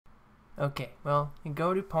Okay, well, you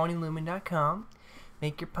go to ponylumen.com,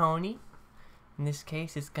 make your pony. In this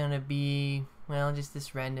case, it's gonna be, well, just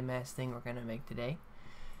this random ass thing we're gonna make today.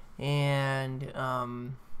 And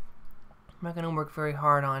I'm not gonna work very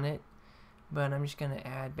hard on it, but I'm just gonna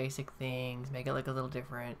add basic things, make it look a little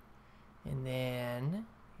different. And then,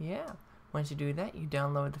 yeah, once you do that, you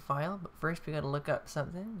download the file. But first, we gotta look up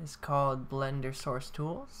something. It's called Blender Source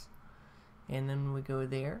Tools. And then we go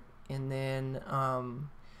there, and then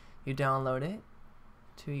you download it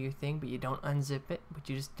to your thing, but you don't unzip it, but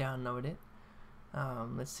you just download it.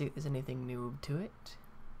 Let's see if there's anything new to it.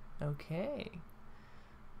 Okay.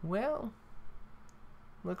 Well,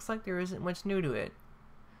 looks like there isn't much new to it,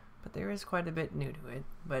 but there is quite a bit new to it,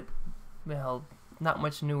 but, well, not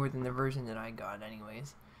much newer than the version that I got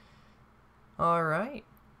anyways. Alright,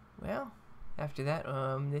 well, after that,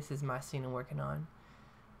 this is my scene I'm working on.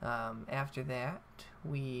 After that,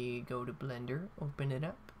 we go to Blender, open it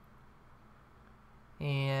up,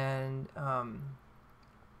 and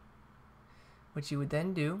what you would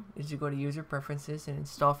then do is you go to User Preferences and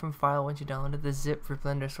Install from File once you downloaded the zip for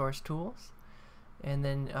Blender Source Tools. And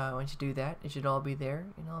then once you do that, it should all be there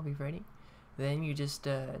and all be ready. Then you just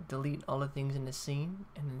delete all the things in the scene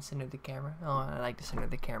and then center the camera. Oh, I like to center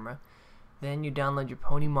the camera. Then you download your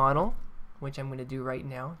pony model, which I'm going to do right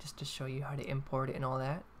now just to show you how to import it and all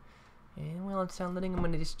that. And while it's downloading, I'm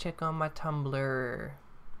going to just check on my Tumblr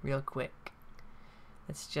real quick.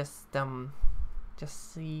 Let's just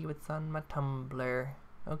see what's on my Tumblr.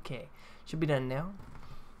 Okay, should be done now.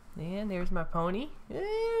 And there's my pony.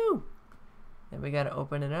 Ooh! Then we gotta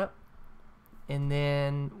open it up. And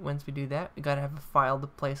then once we do that, we gotta have a file to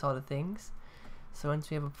place all the things. So once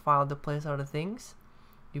we have a file to place all the things,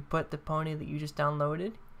 you put the pony that you just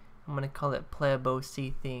downloaded. I'm gonna call it Playabo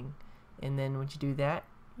C thing. And then once you do that,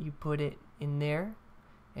 you put it in there.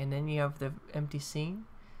 And then you have the empty scene.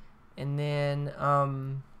 And then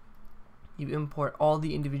you import all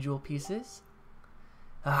the individual pieces.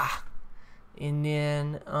 And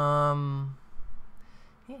then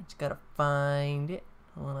yeah, just gotta find it.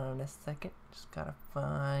 Hold on a second. Just gotta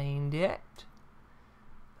find it.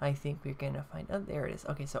 I think we're gonna find. Oh, there it is.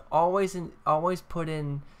 Okay, so always put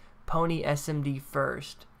in pony SMD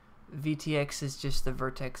first. VTX is just the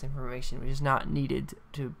vertex information, which is not needed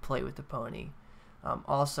to play with the pony.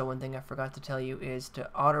 Also, one thing I forgot to tell you is to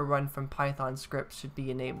auto run from Python scripts should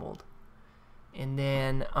be enabled. And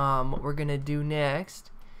then what we're gonna do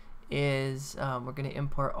next is we're gonna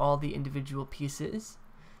import all the individual pieces,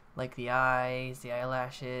 like the eyes, the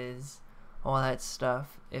eyelashes, all that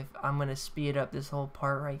stuff. I'm gonna speed up this whole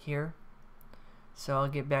part right here, so I'll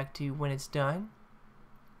get back to you when it's done.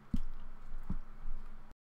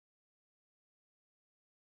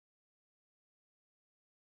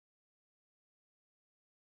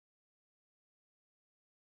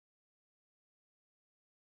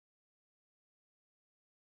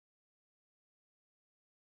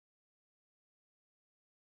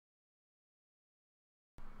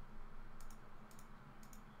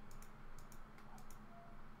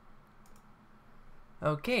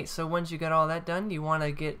 Okay, so once you got all that done, you want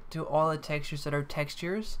to get to all the textures that are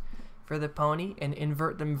textures for the pony and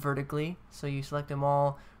invert them vertically. So you select them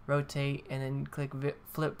all, rotate, and then click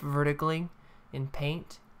flip vertically in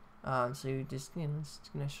Paint. So you just, it's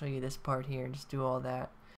going to show you this part here and just do all that.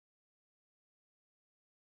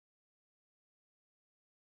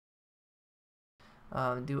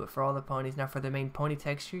 Do it for all the ponies. Now for the main pony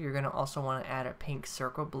texture, you're going to also want to add a pink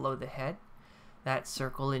circle below the head. That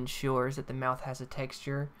circle ensures that the mouth has a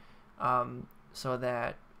texture so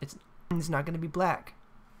that it's not going to be black.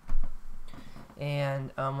 And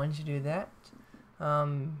once you do that,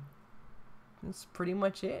 that's pretty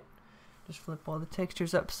much it. Just flip all the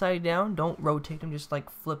textures upside down. Don't rotate them, just like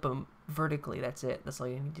flip them vertically. That's it. That's all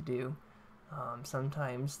you need to do.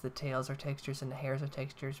 Sometimes the tails are textures and the hairs are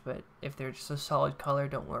textures, but if they're just a solid color,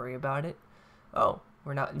 don't worry about it. Oh,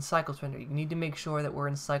 we're not in cycles render. You need to make sure that we're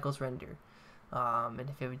in cycles render. And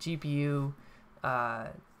if you have a GPU,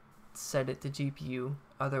 set it to GPU.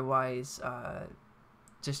 Otherwise,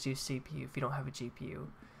 just use CPU if you don't have a GPU.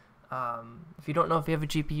 If you don't know if you have a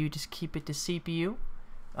GPU, just keep it to CPU.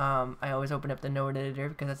 I always open up the node editor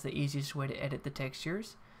because that's the easiest way to edit the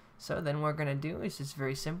textures. So then what we're going to do is just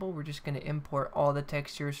very simple. We're just going to import all the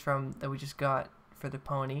textures that we just got for the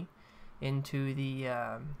pony into the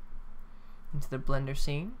Blender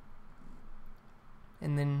scene.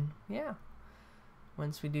 And then, yeah.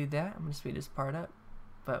 Once we do that, I'm going to speed this part up,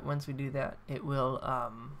 but once we do that, it will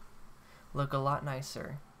look a lot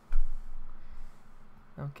nicer.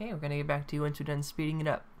 Okay, we're going to get back to you once we're done speeding it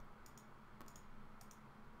up.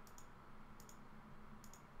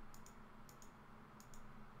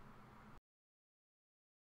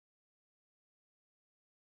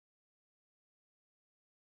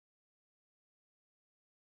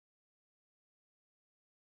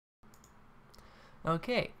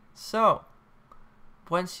 Okay, so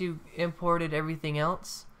once you imported everything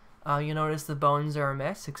else, you notice the bones are a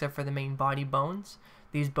mess except for the main body bones.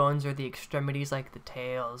 These bones are the extremities like the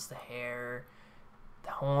tails, the hair,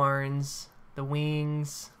 the horns, the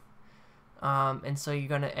wings, and so you're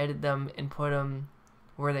going to edit them and put them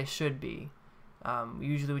where they should be.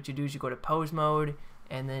 Usually what you do is you go to pose mode,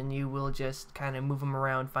 and then you will just kind of move them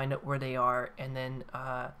around, find out where they are, and then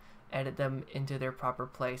edit them into their proper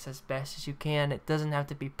place as best as you can. It doesn't have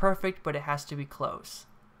to be perfect, but it has to be close.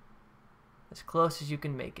 As close as you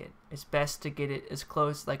can make it. It's best to get it as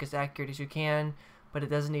close, like as accurate as you can, but it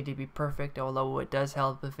doesn't need to be perfect, although it does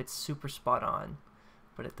help if it's super spot on.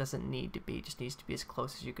 But it doesn't need to be, it just needs to be as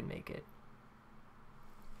close as you can make it.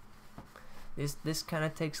 This kind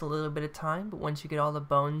of takes a little bit of time, but once you get all the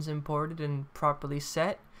bones imported and properly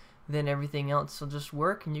set, then everything else will just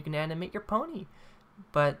work and you can animate your pony.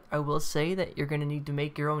 But I will say that you're going to need to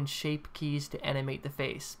make your own shape keys to animate the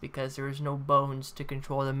face, because there is no bones to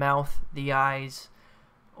control the mouth, the eyes,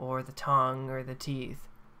 or the tongue, or the teeth.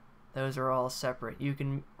 Those are all separate. You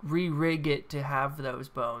can re-rig it to have those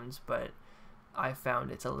bones, but I found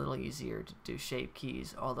it's a little easier to do shape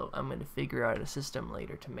keys, although I'm going to figure out a system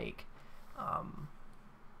later to make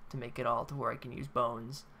it all to where I can use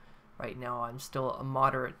bones. Right now I'm still a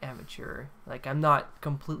moderate amateur. Like, I'm not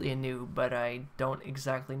completely a noob, but I don't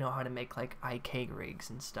exactly know how to make like IK rigs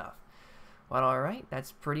and stuff. Well, alright,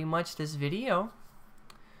 that's pretty much this video.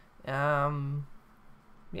 Yeah.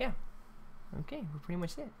 Okay, we're pretty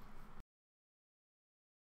much it.